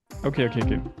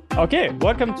Okay,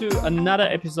 welcome to another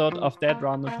episode of that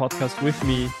roundnet podcast with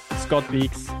me, Scott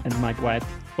Beeks and Mike White.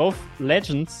 Both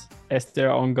legends as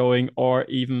they're ongoing or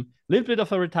even a little bit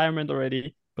of a retirement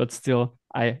already, but still,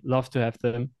 I love to have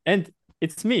them. And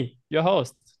it's me, your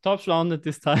host, Top Roundnet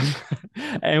this time.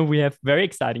 And we have very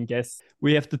exciting guests.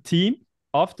 We have the team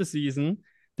of the season.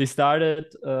 They started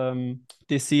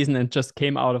this season and just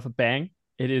came out of a bang.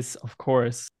 It is, of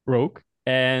course, Rogue.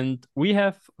 And we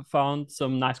have found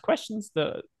some nice questions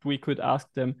that we could ask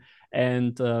them.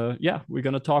 And we're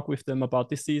going to talk with them about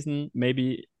this season.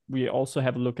 Maybe we also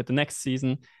have a look at the next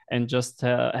season and just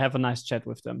have a nice chat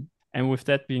with them. And with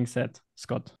that being said,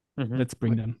 Scott, let's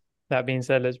bring them. That being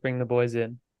said, let's bring the boys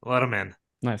in. Let them in.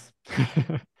 Nice.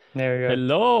 There we go.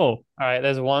 Hello. All right,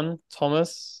 there's one.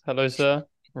 Thomas. Hello, sir.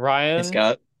 Ryan. Hey,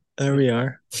 Scott. There we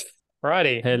are.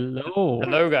 Righty. Hello.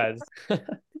 Hello, guys.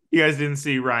 You guys didn't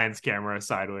see Ryan's camera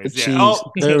sideways. Yeah.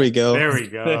 Oh, there we go. There we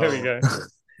go. There we go.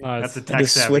 Nice. That's a I tech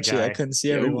just savvy switch guy. it. I couldn't see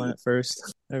everyone at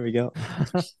first. There we go.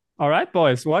 All right,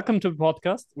 boys. Welcome to the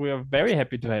podcast. We are very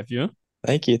happy to have you.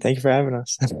 Thank you. Thank you for having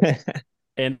us.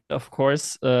 And of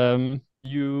course,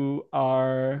 you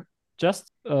are just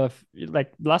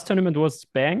like last tournament was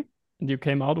bang, and you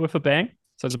came out with a bang.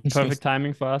 So it's a perfect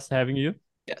timing for us having you.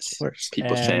 Yes, of course.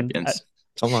 People's champions.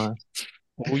 Come on.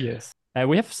 Oh, yes.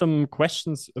 We have some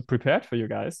questions prepared for you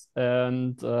guys.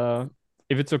 And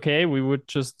if it's okay, we would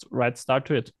just start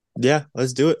to it. Yeah,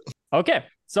 let's do it. Okay.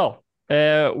 So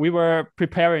we were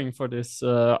preparing for this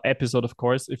episode, of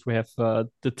course. If we have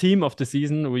the team of the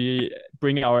season, we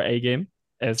bring our A game,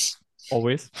 as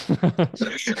always.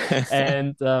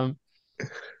 And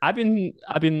I've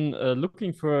been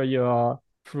looking through your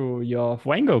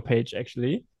Wango page,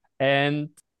 actually. And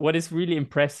what is really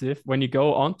impressive, when you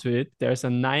go onto it, there's a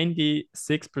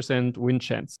 96% win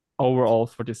chance overall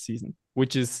for this season,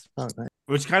 which is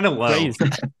which kind of low.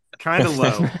 Kind of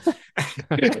low.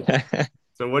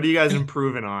 So what are you guys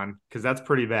improving on? Because that's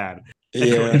pretty bad.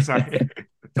 Yeah. Sorry.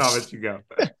 Thomas, you go.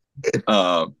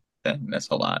 That's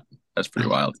a lot. That's pretty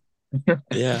wild.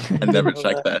 Yeah. I never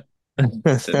checked that. Didn't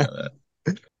know that.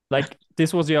 Like,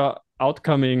 this was your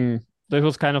outcoming. That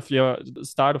was kind of your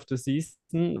start of the season,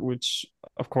 which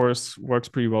of course works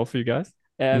pretty well for you guys.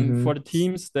 And for the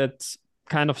teams that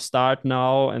kind of start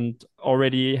now and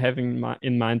already having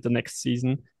in mind the next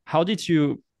season, what did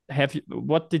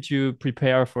you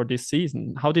prepare for this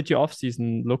season? How did your off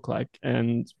season look like?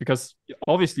 And because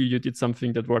obviously you did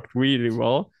something that worked really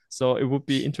well, so it would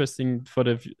be interesting for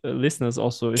the listeners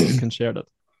also if you can share that.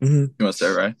 You want to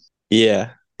start, right?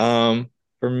 Yeah.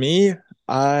 For me,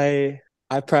 I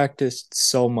practiced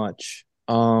so much.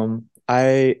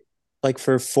 I like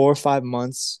for 4 or 5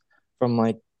 months from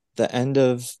like the end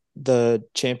of the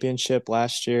championship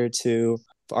last year to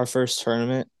our first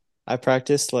tournament, I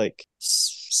practiced like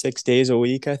 6 days a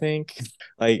week, I think.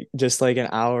 Like just like an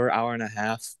hour and a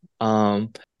half.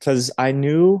 Because I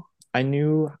knew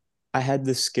I had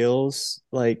the skills.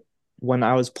 Like when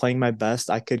I was playing my best,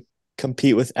 I could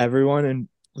compete with everyone and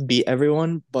beat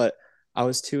everyone, but I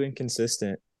was too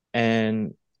inconsistent.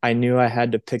 And I knew I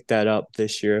had to pick that up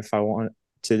this year if I wanted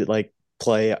to like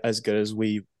play as good as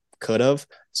we could have.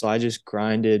 So I just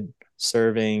grinded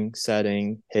serving,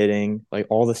 setting, hitting, like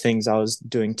all the things I was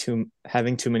doing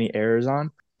having too many errors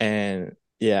on. And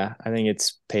yeah, I think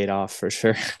it's paid off for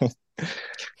sure.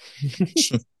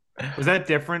 Was that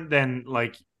different than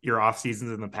like your off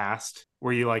seasons in the past?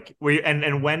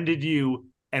 And when did you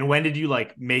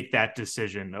like make that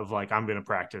decision of like, I'm going to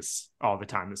practice all the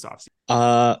time this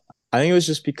offseason? I think it was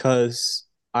just because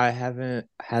I haven't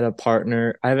had a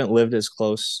partner. I haven't lived as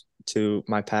close to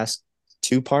my past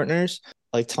 2 partners.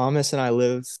 Like Thomas and I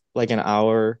live like an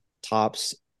hour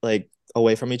tops, like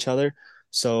away from each other.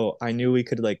 So I knew we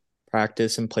could like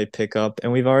practice and play pickup.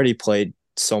 And we've already played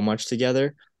so much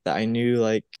together that I knew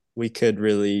like we could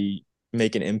really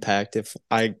make an impact if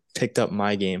I picked up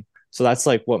my game. So that's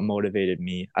like what motivated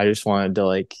me. I just wanted to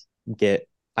like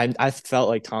I felt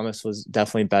like Thomas was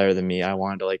definitely better than me. I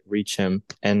wanted to like reach him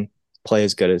and play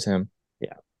as good as him.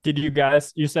 Yeah. Did you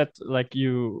guys, you said like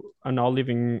you are now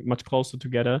living much closer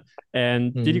together,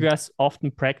 and did you guys often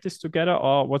practice together,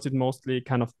 or was it mostly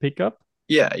kind of pickup?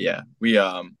 Yeah.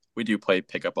 We do play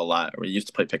pickup a lot. We used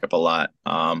to play pickup a lot.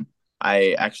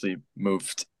 I actually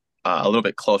moved a little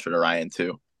bit closer to Ryan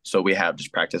too. So we have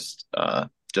just practiced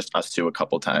just us two a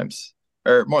couple times,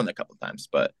 or more than a couple times,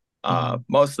 but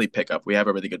mostly pickup. We have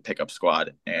a really good pickup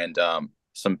squad, and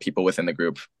some people within the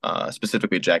group,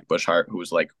 specifically Jack Bushart,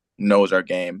 who's like knows our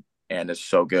game and is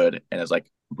so good and is like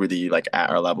really like at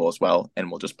our level as well,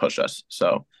 and will just push us.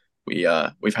 So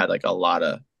we've had like a lot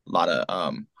of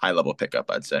high level pickup,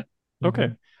 I'd say. Okay.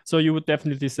 So you would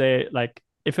definitely say, like,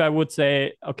 if I would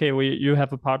say, okay, you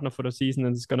have a partner for the season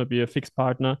and it's gonna be a fixed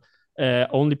partner,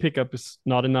 only pickup is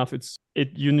not enough.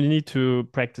 You need to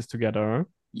practice together.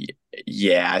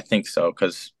 Yeah, I think so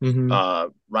because Mm-hmm.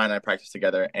 Ryan and I practiced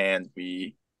together, and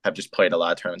we have just played a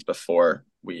lot of tournaments before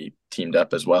we teamed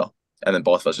up as well, and then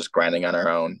both of us just grinding on our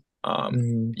own.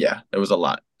 Mm-hmm. Yeah, it was a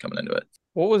lot coming into it.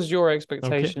 What was your Okay.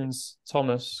 expectations,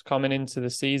 Thomas, coming into the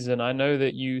season? I know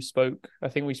that I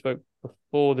think we spoke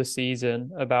before the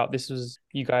season about this was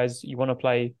you want to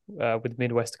play with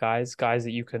Midwest guys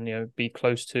that you can, be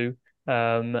close to,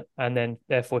 and then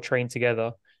therefore train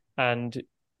together. And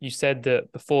you said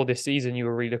that before this season, you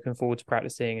were really looking forward to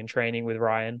practicing and training with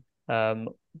Ryan.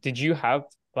 Did you have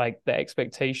like the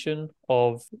expectation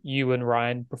of you and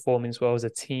Ryan performing as well as a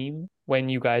team when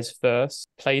you guys first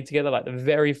played together, like the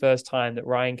very first time that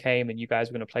Ryan came and you guys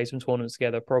were going to play some tournaments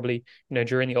together, probably,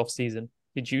 during the off season?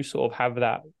 Did you sort of have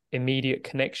that immediate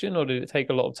connection, or did it take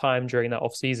a lot of time during that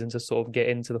off season to sort of get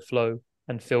into the flow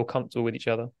and feel comfortable with each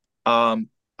other? I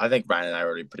think Ryan and I are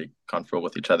already pretty comfortable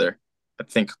with each other. I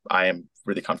think I am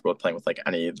really comfortable with playing with like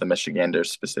any of the Michiganders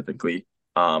specifically.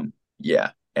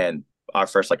 Yeah, and our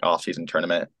first like off-season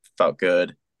tournament felt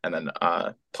good, and then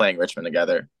playing Richmond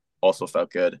together also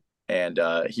felt good. And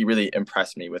he really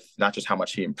impressed me with not just how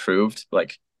much he improved,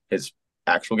 like his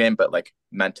actual game, but like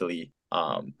mentally,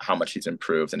 how much he's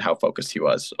improved and how focused he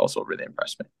was also really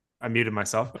impressed me. I muted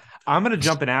myself. I'm going to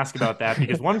jump and ask about that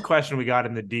because one question we got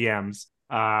in the DMs,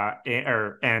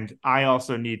 and I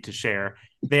also need to share.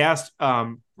 They asked,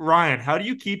 Ryan, how do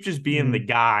you keep just being the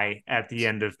guy at the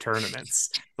end of tournaments?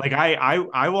 Like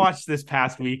I watched this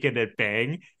past weekend at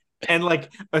Bang, and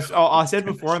like I said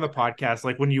before on the podcast,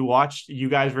 like when you watched you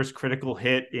guys versus Critical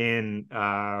Hit in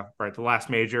the last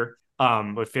major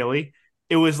with Philly,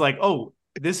 it was like, oh,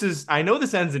 I know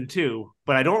this ends in 2,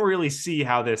 but I don't really see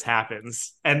how this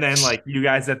happens. And then like you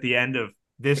guys at the end of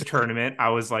this tournament, I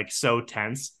was like so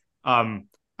tense. I'm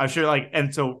sure like,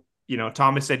 and so,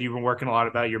 Thomas said you've been working a lot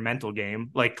about your mental game.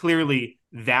 Like clearly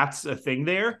that's a thing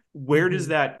there. Where does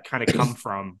that kind of come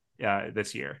from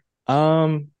this year?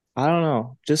 I don't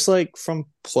know. Just like from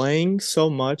playing so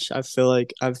much, I feel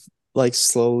like I've like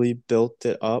slowly built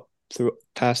it up through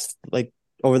past like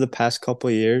over the past couple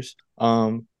of years.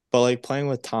 But like playing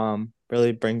with Tom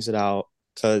really brings it out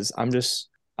because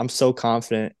I'm so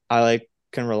confident. I like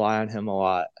can rely on him a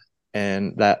lot,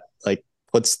 and that like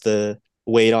puts the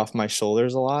weight off my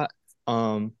shoulders a lot.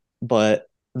 But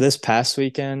this past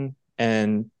weekend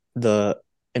and the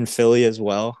in Philly as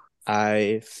well,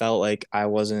 I felt like I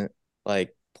wasn't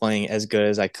like playing as good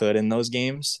as I could in those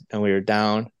games, and we were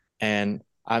down. And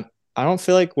I don't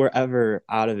feel like we're ever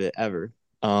out of it ever.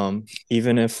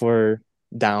 Even if we're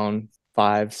down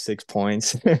 5-6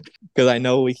 points, because I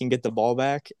know we can get the ball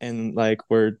back, and like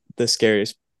we're the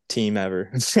scariest team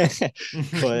ever.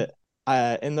 But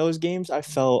in those games, I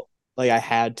felt like I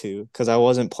had to because I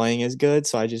wasn't playing as good,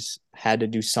 so I just had to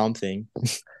do something,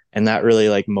 and that really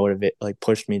like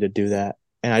pushed me to do that.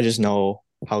 And I just know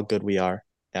how good we are.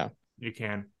 Yeah, you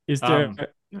can. Is there?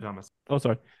 Thomas. Oh,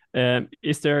 sorry.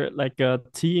 Is there like a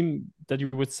team that you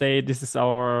would say this is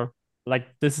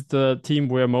the team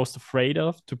we're most afraid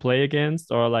of to play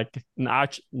against, or like an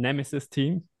arch nemesis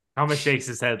team? Thomas shakes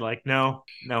his head like, no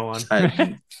one.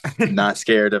 I'm not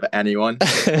scared of anyone.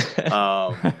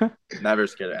 Never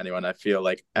scared of anyone. I feel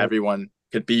like everyone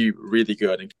could be really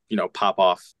good and pop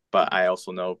off, but I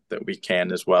also know that we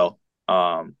can as well.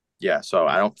 Yeah, so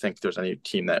I don't think there's any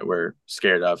team that we're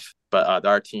scared of, but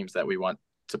there are teams that we want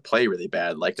to play really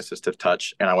bad, like Assistive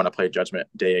Touch, and I want to play Judgment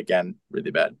Day again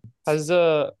really bad. Has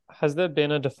there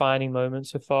been a defining moment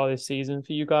so far this season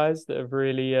for you guys that have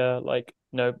really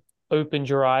opened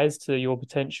your eyes to your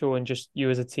potential and just you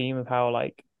as a team of how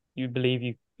like you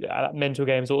believe that mental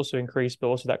games also increased, but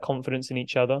also that confidence in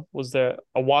each other? Was there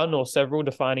a one or several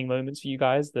defining moments for you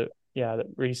guys that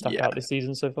really stuck out this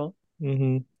season so far?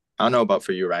 Mm-hmm. I don't know about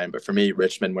for you, Ryan, but for me,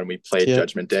 Richmond, when we played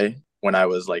Judgment Day, when I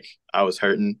was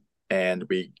hurting, and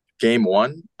game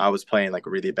 1, I was playing like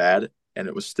really bad, and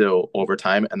it was still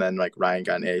overtime, and then like Ryan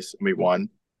got an ace and we won,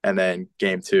 and then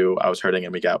game 2, I was hurting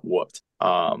and we got whooped.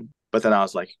 But then I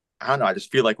was like, I don't know, I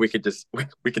just feel like we could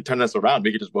turn this around.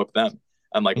 We could just whoop them.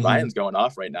 I'm like, Ryan's going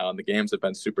off right now, and the games have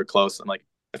been super close. I'm like,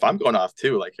 if I'm going off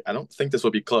too, like I don't think this will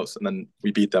be close. And then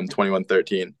we beat them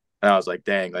 21-13, and I was like,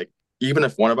 dang, like even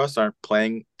if one of us aren't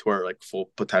playing to our like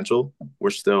full potential, we're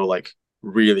still like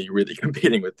really, really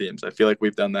competing with teams. I feel like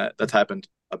we've done that. That's happened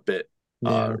a bit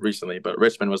recently, but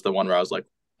Richmond was the one where I was like,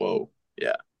 whoa,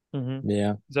 yeah. Mm-hmm.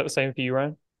 Yeah. Is that the same for you,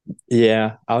 Ryan?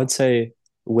 Yeah, I would say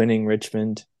winning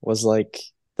Richmond was like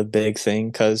the big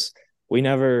thing because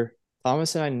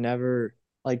Thomas and I never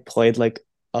like played like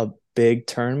a big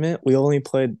tournament. We only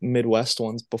played Midwest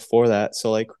ones before that.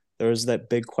 So like there was that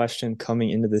big question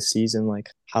coming into the season, like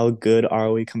how good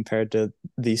are we compared to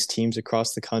these teams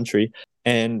across the country?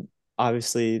 And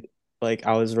obviously, like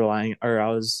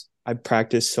I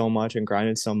practiced so much and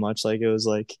grinded so much, like it was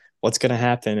like, what's gonna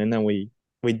happen? And then we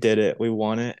did it, we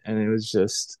won it, and it was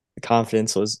just the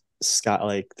confidence was Scott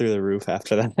like through the roof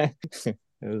after that.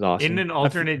 It was awesome. In an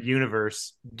alternate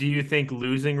universe, do you think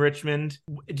losing Richmond,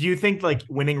 do you think like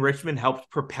winning Richmond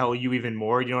helped propel you even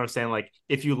more? You know what I'm saying? Like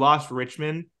if you lost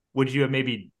Richmond, would you have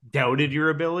maybe doubted your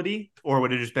ability, or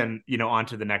would it just been, on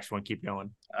to the next one, keep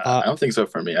going? I don't think so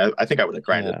for me. I think I would have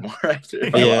grinded more after.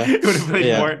 Yeah. You would have played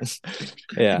Yeah. more.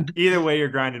 Yeah. Either way, you're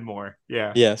grinding more.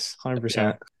 Yeah. Yes,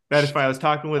 100%. That is fine. I was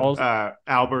talking with Also-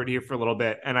 Albert here for a little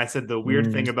bit, and I said the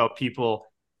weird thing about people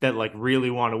that like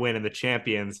really want to win in the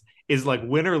champions is like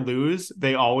win or lose,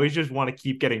 they always just want to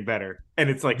keep getting better. And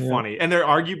it's like funny. And they're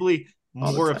arguably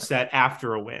more upset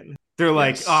after a win. They're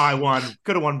like, oh, I won,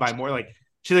 could have won by more. Like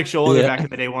Scholler back in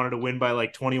the day wanted to win by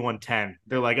like 21-10.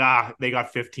 They're like, they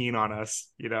got 15 on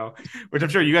us, which I'm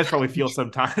sure you guys probably feel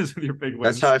sometimes with your big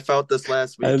wins. That's how I felt this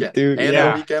last weekend.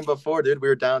 The weekend before, dude, we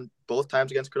were down both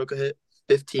times against Critical Hit,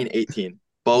 15-18,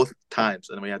 both times.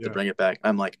 And then we had to bring it back.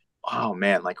 I'm like, oh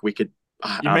man, like we could.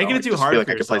 You're making it too hard. I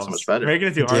could play so much better. You're making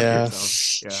it too hard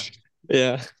for yourself.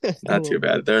 Yeah. Not too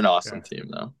bad. They're an awesome team,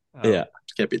 though.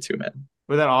 Can't be too mad.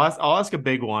 With that, I'll ask a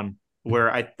big one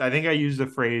where I think I used the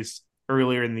phrase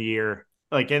earlier in the year,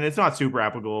 like, and it's not super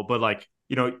applicable, but like,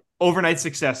 overnight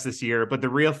success this year. But the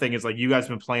real thing is like you guys have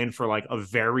been playing for like a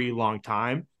very long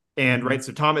time. And right.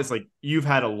 So Thomas, like you've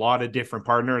had a lot of different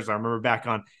partners. I remember back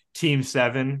on Team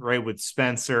 7, right, with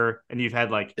Spencer, and you've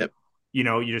had like,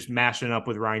 you're just mashing up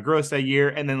with Ryan Gross that year.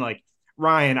 And then like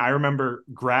Ryan, I remember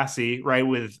Grassy, right,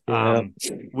 with Brendan.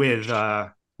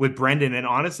 And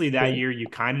honestly, that year you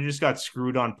kind of just got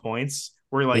screwed on points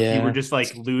where like you were just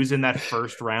like losing that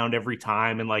first round every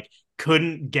time and like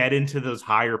couldn't get into those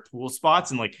higher pool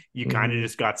spots. And like you kind of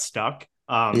just got stuck.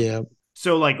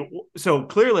 So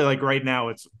clearly like right now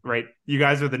it's right. You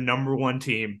guys are the number one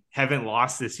team, haven't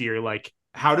lost this year. Like,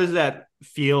 how does that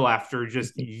feel after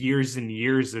just years and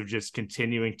years of just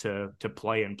continuing to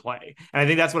play and play? And I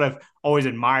think that's what I've always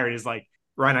admired is like,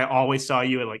 Ryan, I always saw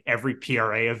you at like every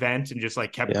PRA event and just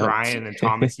like kept crying, and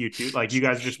Thomas, you too. Like you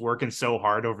guys are just working so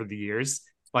hard over the years.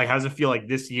 Like, how does it feel like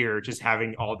this year just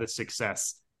having all this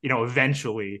success,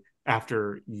 eventually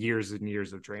after years and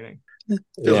years of training?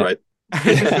 Feels right.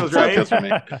 It just feels right. Feels for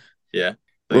me. Yeah.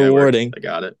 Rewarding. I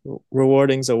got it.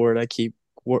 Rewarding's a word I keep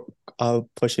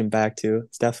pushing back to.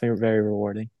 It's definitely very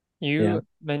rewarding. You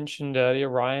mentioned earlier,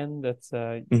 Ryan,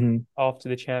 that after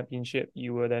the championship,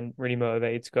 you were then really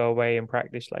motivated to go away and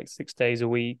practice like 6 days a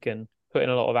week and put in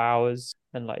a lot of hours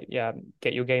and like,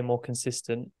 get your game more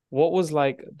consistent. What was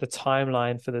like the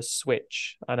timeline for the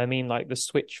switch? And I mean like the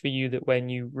switch for you that when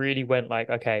you really went like,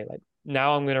 okay, like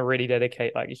now I'm going to really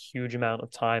dedicate like a huge amount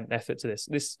of time and effort to this.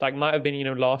 This like might have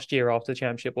been, last year after the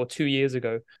championship or 2 years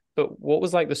ago. But what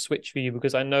was like the switch for you?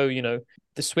 Because I know,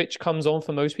 the switch comes on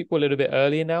for most people a little bit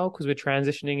earlier now because we're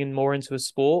transitioning in more into a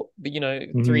sport. But,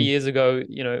 3 years ago,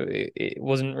 it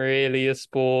wasn't really a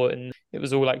sport and it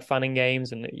was all like fun and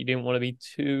games and you didn't want to be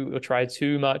try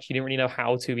too much. You didn't really know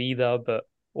how to either. But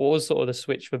what was sort of the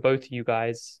switch for both of you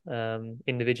guys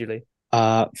individually?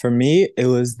 For me, it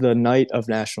was the night of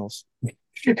nationals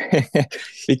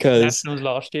because nationals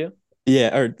last year.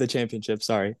 Yeah, or the championship,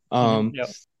 sorry.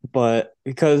 But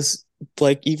because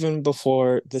like even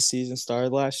before the season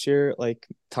started last year, like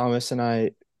Thomas and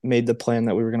I made the plan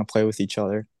that we were gonna play with each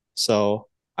other. So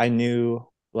I knew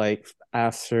like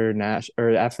after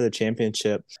the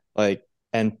championship, like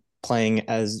and playing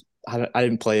as I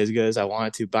didn't play as good as I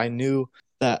wanted to, but I knew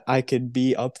that I could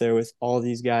be up there with all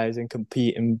these guys and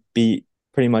compete and beat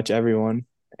pretty much everyone.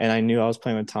 And I knew I was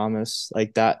playing with Thomas.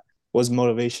 Like that was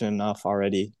motivation enough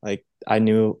already. Like I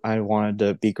knew I wanted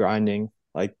to be grinding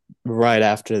like right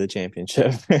after the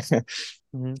championship. Yeah,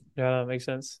 that makes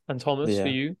sense. And Thomas, for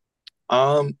you?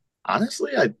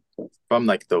 Honestly, I from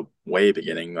like the way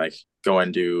beginning, like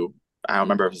going to I don't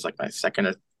remember if it was like my second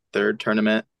or third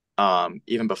tournament.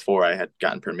 Even before I had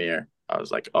gotten Premier, I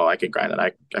was like, oh, I could grind it.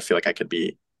 I feel like I could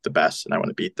be the best and I want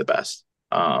to beat the best.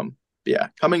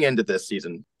 Coming into this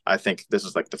season, I think this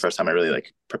is like the first time I really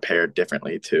like prepared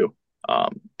differently too.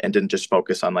 And didn't just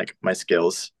focus on like my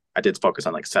skills. I did focus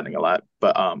on like setting a lot,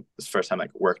 but this first time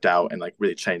like worked out and like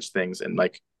really changed things and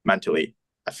like mentally,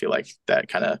 I feel like that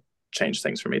kind of changed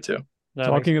things for me too.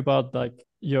 Talking about like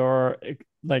your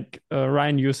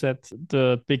Ryan, you said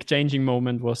the big changing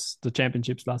moment was the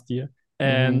championships last year,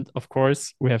 And of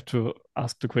course, we have to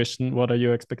ask the question, what are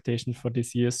your expectations for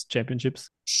this year's championships?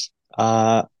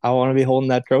 I want to be holding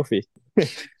that trophy.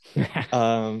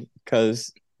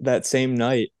 Because that same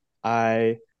night,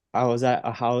 I was at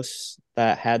a house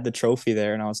that had the trophy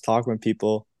there, and I was talking with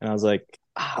people, and I was like,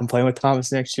 I'm playing with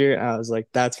Thomas next year, and I was like,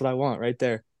 that's what I want right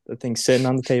there. The thing's sitting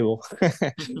on the table.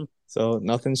 So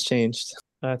nothing's changed.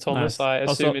 Thomas, Nice. I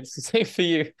assume Also- it's the same for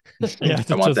you. Yeah,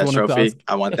 I want just that wanted to trophy. ask.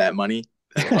 I want that money.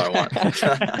 That's what I want.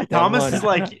 Thomas money. is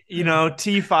like,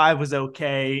 T5 was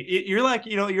okay. You're like,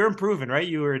 you're improving, right?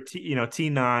 You were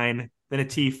T9, then a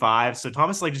T5. So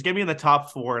Thomas, like, just get me in the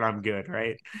top 4 and I'm good,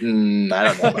 right? I don't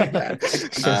know about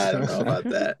that. I don't know about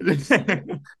that.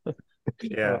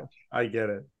 Yeah, I get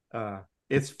it.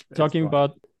 It's Talking fun.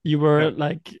 about, you were Yeah.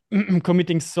 like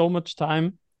committing so much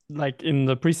time like in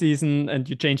the preseason, and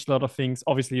you changed a lot of things.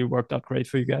 Obviously, it worked out great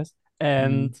for you guys.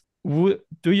 And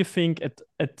do you think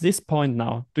at this point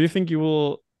now, do you think you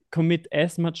will commit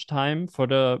as much time for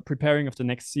the preparing of the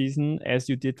next season as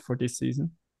you did for this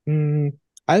season?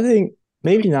 I think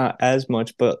maybe not as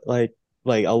much, but like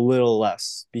a little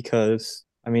less, because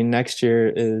I mean next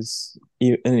year is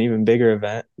an even bigger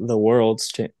event, the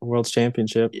World's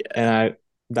Championship, Yeah. and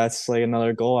that's like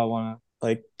another goal I want to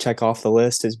like check off the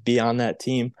list, is be on that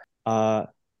team.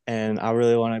 And I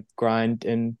really want to grind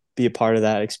and be a part of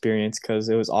that experience, because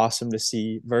it was awesome to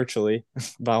see virtually,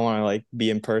 but I want to like be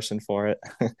in person for it.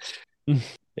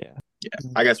 Yeah,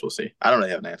 I guess we'll see. I don't really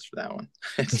have an answer for that one.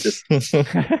 It's just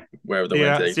wherever the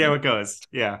wind takes see how me. it goes.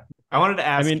 Yeah. I wanted to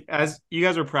ask, I mean- as you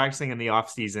guys were practicing in the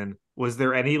off season, was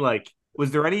there any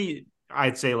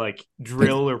I'd say like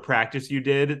drill or practice you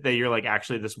did that you're like,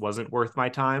 actually this wasn't worth my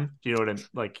time? Do you know what I'm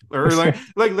like, or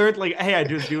like learned like, hey, I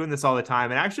was doing this all the time,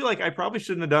 and actually like I probably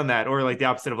shouldn't have done that, or like the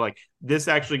opposite of like, this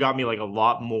actually got me like a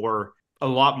lot more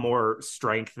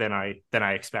strength than I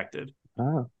expected.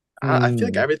 I feel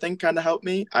like everything kind of helped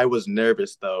me. I was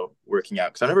nervous though working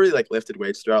out, because I never really like lifted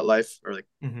weights throughout life or like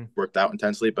worked out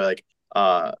intensely. But like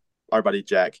our buddy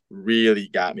Jack really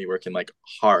got me working like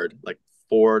hard, like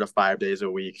 4 to 5 days a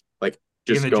week, like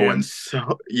just going gym?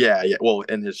 so yeah. Well,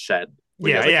 in his shed.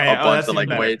 He has, like, Yeah. a bunch That's of like even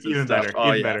better. weights and Even stuff. better. Oh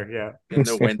Even yeah. better. Yeah. In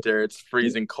the winter, it's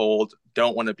freezing cold.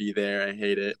 Don't want to be there. I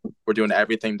hate it. We're doing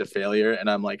everything to failure, and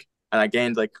I'm like, and I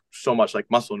gained like so much like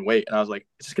muscle and weight, and I was like,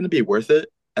 is this gonna be worth it?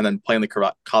 And then playing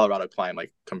the Colorado climb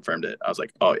like confirmed it. I was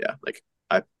like, oh yeah, like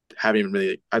I haven't even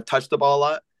really, I've touched the ball a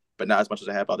lot, but not as much as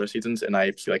I have other seasons, and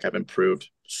I feel like I've improved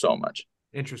so much.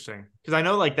 Interesting, because I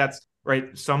know like that's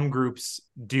right. Some groups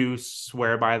do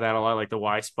swear by that a lot, like the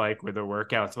Y spike with their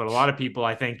workouts, but a lot of people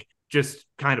I think just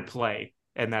kind of play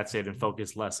and that's it and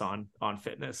focus less on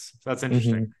fitness. So that's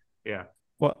interesting. Yeah.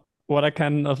 What I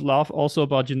kind of love also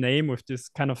about your name, with this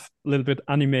kind of little bit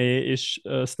anime-ish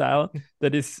style,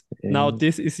 that is now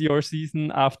this is your season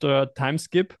after time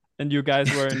skip, and you guys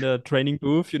were in the training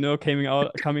booth, coming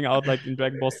out like in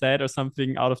Dragon Ball Z or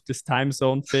something, out of this time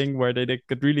zone thing where they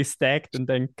get really stacked and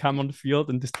then come on the field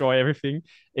and destroy everything.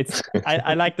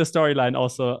 I like the storyline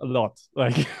also a lot.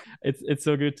 Like it's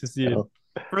so good to see it.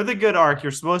 For the good arc,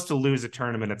 you're supposed to lose a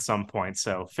tournament at some point,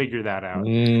 so figure that out.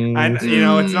 And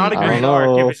it's not a great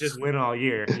arc if it's just win all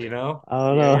year. I don't You know.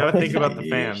 gotta think about the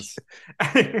fans.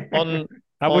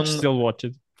 I would still watch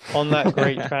it. On that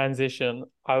great transition,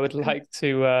 I would like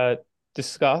to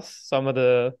discuss some of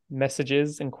the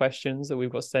messages and questions that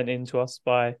we've got sent in to us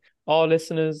by our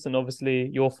listeners and obviously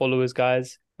your followers,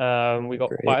 guys. We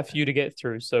got quite a few to get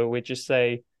through, so we just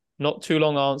say not too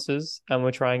long answers, and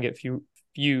we'll try and get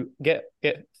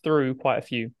get through quite a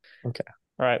few. Okay.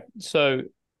 All right. So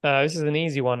this is an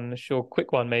easy one, a short,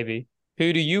 quick one, maybe.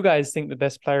 Who do you guys think the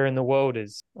best player in the world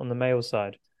is on the male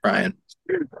side? Ryan.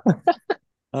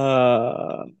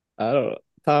 I don't know.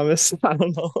 Thomas, I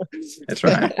don't know. It's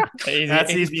Ryan.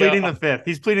 He's pleading the fifth.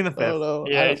 He's pleading the fifth. I don't know.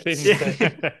 Yeah, he's pleading the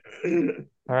fifth.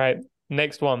 All right.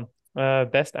 Next one.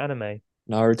 Best anime.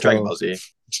 Naruto. Dragon Ball Z.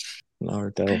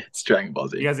 Naruto. It's Dragon Ball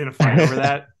Z. You guys gonna fight over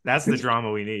that? That's the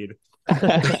drama we need.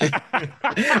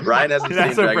 Ryan hasn't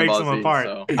That's seen what Dragon breaks Ball them Z, apart.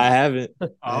 so. I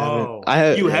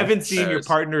haven't. You haven't seen your There's-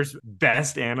 partner's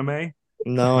best anime?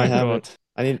 No, I haven't.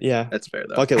 I need, That's fair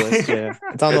though. bucket list. Yeah,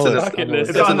 it's on the It's a list. Bucket on the list.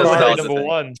 It's That's on the priority list. number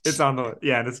one. It's on the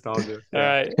nostalgia. All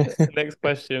right. Next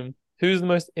question. Who's the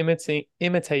most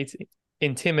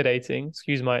intimidating,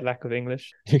 excuse my lack of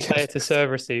English, player to serve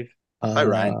receive? Hi,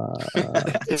 Ryan.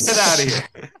 Get out of here.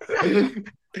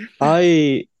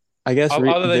 I guess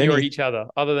Other than Vinny. each other.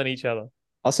 Other than each other.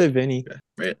 I'll say Vinny.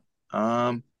 Right.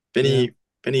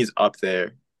 Vinny's up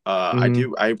there.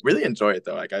 I really enjoy it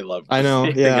though. Like I love. I know.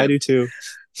 Yeah, I do too.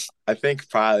 I think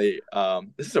probably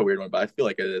this is a weird one, but I feel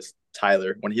like it is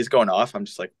Tyler. When he's going off, I'm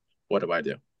just like, what do I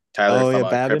do? Tyler Oh, from yeah,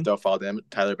 Babin? Crypto Fall Damage.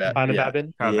 Tyler Tyler Yeah.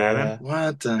 Babin. Yeah.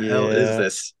 What the hell is Yeah.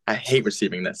 this? I hate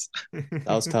receiving this. That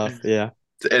was tough. Yeah.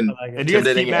 And I like And it. you guys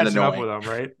keep intimidating and matching up with annoying. him,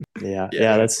 right? Yeah. Yeah.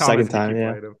 Yeah, that's the Thomas second and you time. keep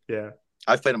Yeah. playing him. Yeah.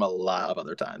 I've played him a lot of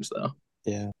other times though.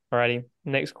 Yeah. Alrighty.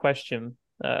 Next question.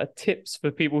 Tips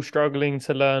for people struggling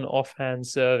to learn offhand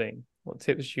serving. What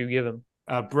tips do you give them?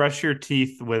 Brush your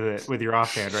teeth with it with your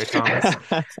offhand, right, Thomas?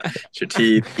 Brush your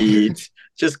teeth, eat,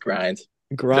 just grind.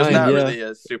 There's Grind, not yeah. really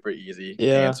a super easy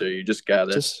Yeah. answer. You just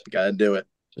gotta do it.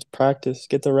 Just practice.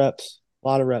 Get the reps. A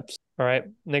lot of reps. All right.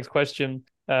 Next question.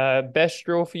 Best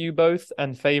drill for you both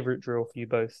and favorite drill for you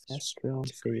both. Best drill,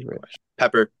 favorite.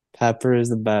 Pepper Pepper is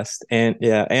the best. And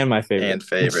my favorite. and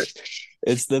favorite.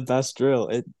 It's the best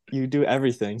drill. You do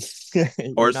everything. You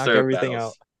Or knock serve everything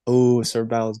battles. out. Oh, serve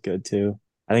battle is good too.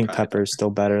 I think Probably pepper is still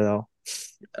better though.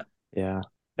 Yeah.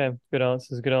 Okay, good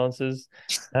answers. Good answers.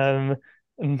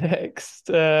 Next,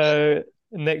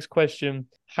 next question.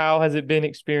 How has it been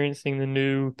experiencing the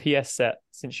new PS set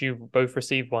since you've both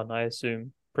received one? I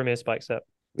assume Premier Spike set.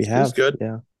 We It have. was good.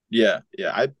 Yeah.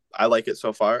 Yeah. I like it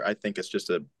so far. I think it's just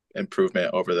an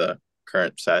improvement over the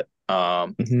current set.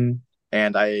 Mm-hmm.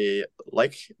 And I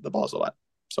like the balls a lot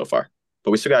so far.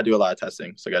 But we still gotta do a lot of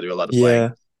testing. Still gotta do a lot of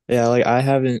playing. Yeah. Like I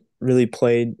haven't really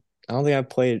played. I don't think I've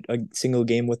played a single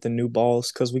game with the new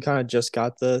balls because we kind of just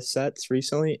got the sets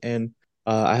recently, and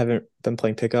I haven't been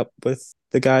playing pickup with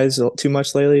the guys too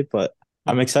much lately. But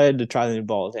I'm excited to try the new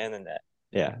balls and the net.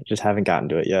 Yeah, just haven't gotten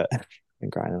to it yet. Been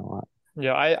grinding a lot.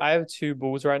 Yeah, I have two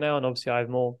balls right now, and obviously I have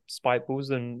more spike balls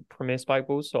than Premier Spike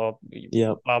balls. So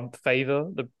I favor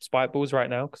the spike balls right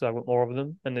now because I want more of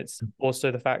them. And it's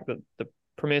also the fact that the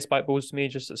Premier Spike balls to me are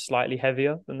just slightly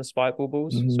heavier than the spike ball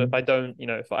balls. Mm-hmm. So if I don't,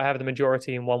 if I have the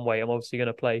majority in one way, I'm obviously going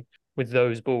to play with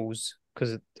those balls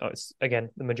because it's again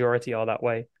the majority are that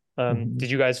way. Did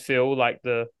you guys feel like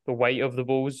the weight of the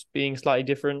balls being slightly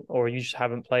different, or you just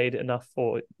haven't played enough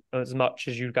or as much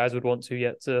as you guys would want to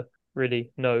yet to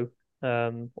really know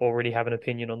or really have an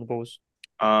opinion on the balls?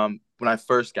 When I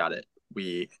first got it,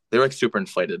 they were like super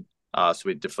inflated. So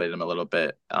we deflated them a little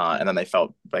bit. And then they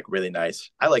felt like really nice.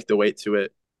 I like the weight to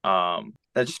it.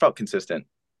 It just felt consistent.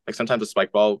 Like sometimes a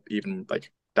spike ball, even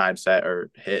like dime set or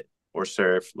hit or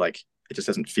serve, like it just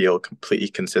doesn't feel completely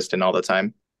consistent all the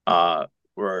time.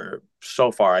 Where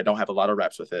so far I don't have a lot of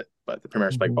reps with it, but the Premier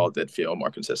Spike ball did feel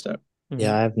more consistent.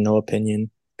 Yeah, I have no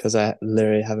opinion because I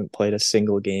literally haven't played a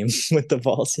single game with the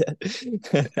balls yet.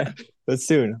 But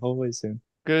soon, hopefully soon.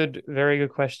 Good, very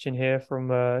good question here from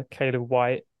Caleb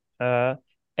White.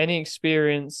 Any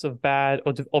experience of bad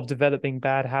or of developing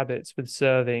bad habits with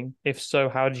serving? If so,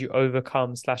 how did you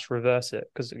overcome / reverse it?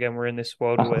 Because again, we're in this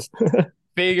world where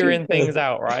figuring things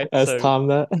out, right? Ask Tom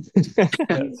that.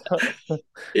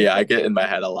 Yeah, I get in my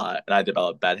head a lot and I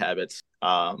develop bad habits.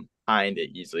 Find it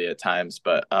easily at times,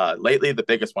 but lately the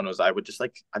biggest one was I'd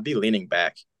be leaning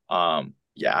back.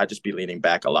 I'd just be leaning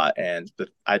back a lot, and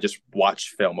I just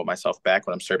watch film of myself back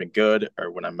when I'm serving good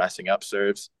or when I'm messing up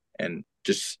serves and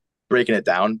just breaking it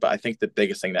down. But I think the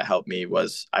biggest thing that helped me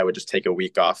was I would just take a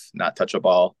week off, not touch a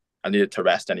ball. I needed to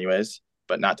rest anyways,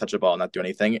 but not touch a ball, not do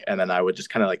anything, and then I would just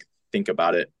kind of like think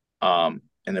about it, and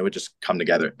it would just come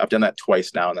together. I've done that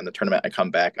twice now, and then the tournament I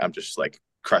come back, I'm just like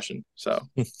crushing. So.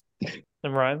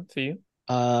 And Ryan, for you?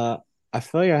 I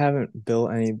feel like I haven't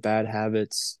built any bad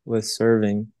habits with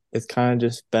serving. It's kind of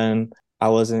just been I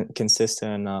wasn't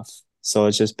consistent enough. So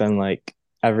it's just been like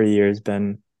every year has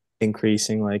been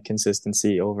increasing like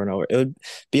consistency over and over. It would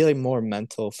be like more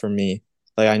mental for me.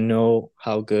 Like I know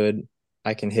how good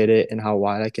I can hit it and how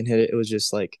wide I can hit it. It was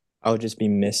just like I would just be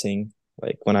missing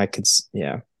like when I could,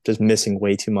 just missing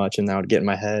way too much, and that would get in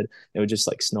my head. It would just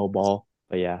like snowball.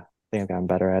 But yeah, I think I've gotten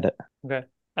better at it. Okay.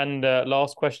 And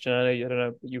last question, I don't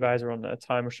know, you guys are on a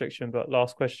time restriction, but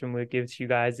last question we'll give to you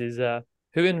guys is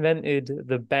who invented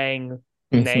the bang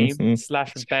name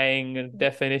 / bang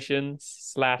definition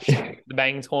 / the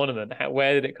bang tournament?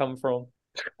 Where did it come from?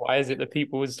 Why is it the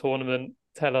People's Tournament?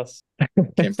 Tell us.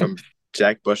 Came from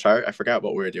Jack Bushart. I forgot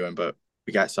what we were doing, but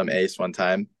we got some ace one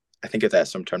time. I think it's at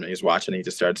some tournament he was watching. He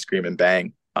just started screaming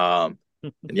bang. And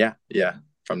yeah.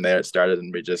 From there it started,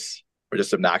 and we're just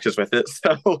obnoxious with it.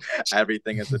 So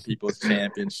everything is the People's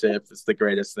Championship. It's the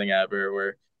greatest thing ever.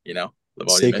 We're,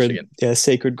 Livonia, Michigan. Yeah,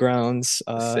 sacred grounds.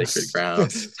 Sacred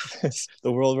grounds.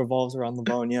 The world revolves around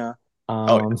Livonia.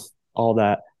 All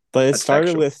that. But it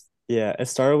started with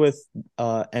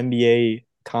NBA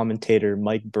commentator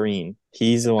Mike Breen.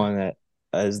 He's the one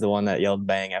that yelled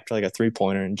bang after like a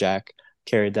 3-pointer, and Jack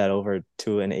carried that over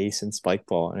to an ace and spike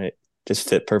ball, and it just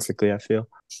fit perfectly, I feel.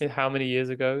 How many years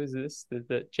ago is this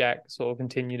that Jack sort of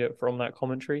continued it from that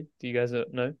commentary? Do you guys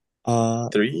know?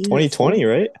 2020,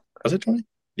 right? Was it 20?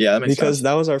 Yeah, that makes because sense.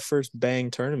 that was our first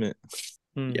bang tournament.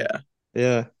 Yeah.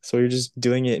 Yeah. So we were just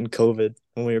doing it in COVID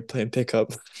when we were playing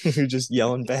pickup. We were just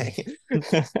yelling bang.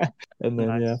 And then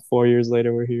Nice. 4 years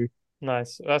later we're here.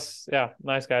 Nice.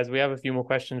 Nice guys. We have a few more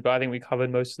questions, but I think we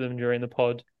covered most of them during the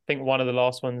pod. I think one of the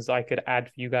last ones I could add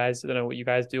for you guys. I don't know what you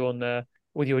guys do on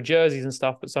with your jerseys and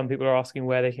stuff, but some people are asking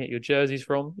where they can get your jerseys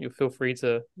from. You'll feel free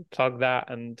to plug that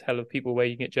and tell people where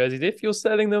you can get jerseys if you're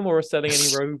selling them or selling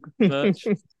any Rogue merch.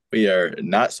 We are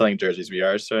not selling jerseys. We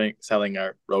are selling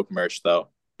our Rogue merch though.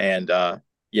 And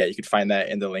you can find that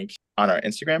in the link on our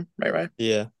Instagram, right?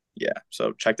 Yeah. Yeah.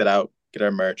 So check that out. Get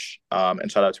our merch.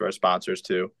 And shout out to our sponsors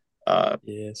too.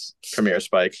 Yes. Premier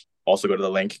Spike. Also go to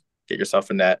the link. Get yourself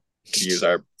a net. Use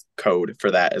our code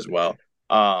for that as well.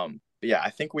 I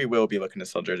think we will be looking to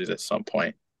sell jerseys at some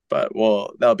point, but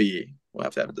we'll have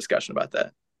to have a discussion about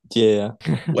that. Yeah.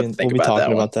 We'll be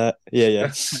talking about that.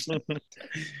 Yeah.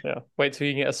 Yeah. Wait till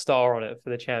you get a star on it for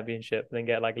the championship, and then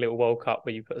get like a little World Cup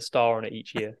where you put a star on it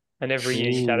each year. And every year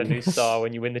you add a new star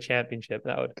when you win the championship.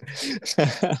 That would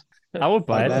I would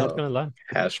buy it, bad. not gonna lie.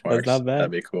 Hash marks. That's not bad.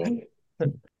 That'd be cool.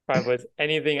 Right, boys.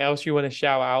 Anything else you want to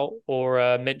shout out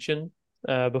or mention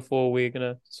before we're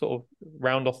gonna sort of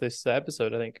round off this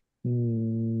episode? I think.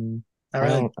 All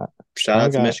right. Shout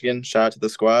out to Michigan. Shout out to the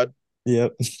squad.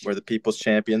 Yep. We're the people's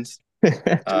champions. We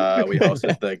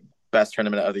hosted the best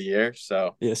tournament of the year.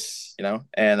 So yes.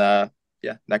 And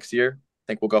next year I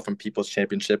think we'll go from people's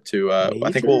championship to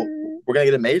I think we're gonna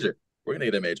get a major. We're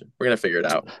gonna figure it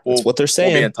out. That's what they're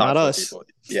saying. We'll be in not us. People.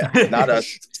 Yeah, not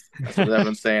us. That's what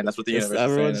everyone's saying. That's what the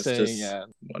universe is saying. It's just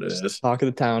what it is. Talk of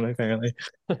the town, apparently.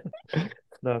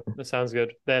 No, that sounds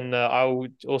good. Then I'll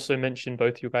also mention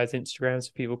both your guys' Instagrams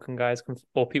so people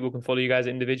can follow you guys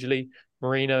individually.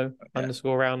 Marino _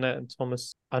 roundnet and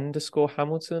Thomas _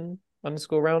 Hamilton _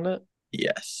 roundnet.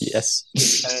 Yes.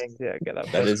 Yeah, get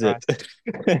that. That is it.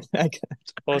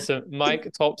 Awesome.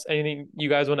 Mike, Tops, anything you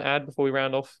guys want to add before we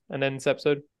round off and end this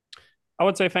episode? I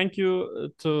would say thank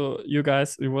you to you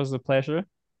guys. It was a pleasure.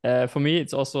 For me,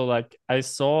 it's also like I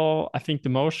think the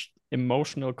most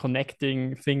emotional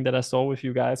connecting thing that I saw with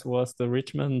you guys was the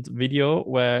Richmond video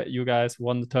where you guys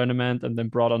won the tournament and then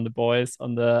brought on the boys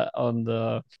on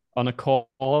a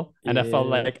call, and I felt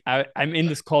like I'm in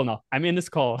this call now. I'm in this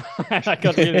call. I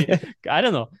got really, I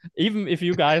don't know. Even if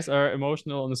you guys are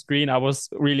emotional on the screen, I was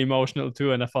really emotional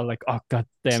too, and I felt like, oh god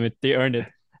damn it, they earned it.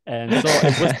 And so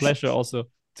it was a pleasure also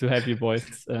to have you boys.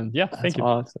 And thank you.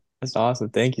 Awesome. That's awesome.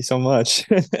 Thank you so much.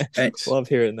 Thanks. Love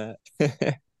hearing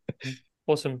that.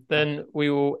 Awesome. Then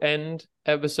we will end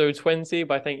episode 20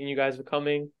 by thanking you guys for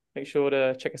coming. Make sure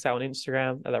to check us out on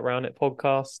Instagram at that Roundnet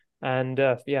Podcast. And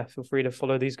feel free to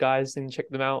follow these guys and check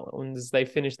them out as they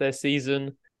finish their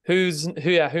season. Who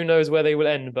knows where they will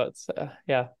end, but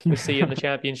we'll see you in the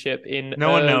championship in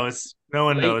no one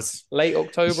knows. Late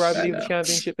October, I believe the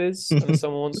championship is. Unless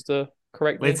someone wants to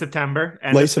correct me. Late September.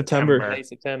 Late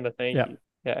September. Thank you.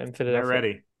 Yeah, in Philadelphia. They're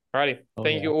ready. Alrighty.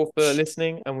 Thank you all for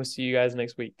listening, and we'll see you guys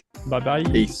next week. Bye-bye.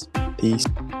 Peace.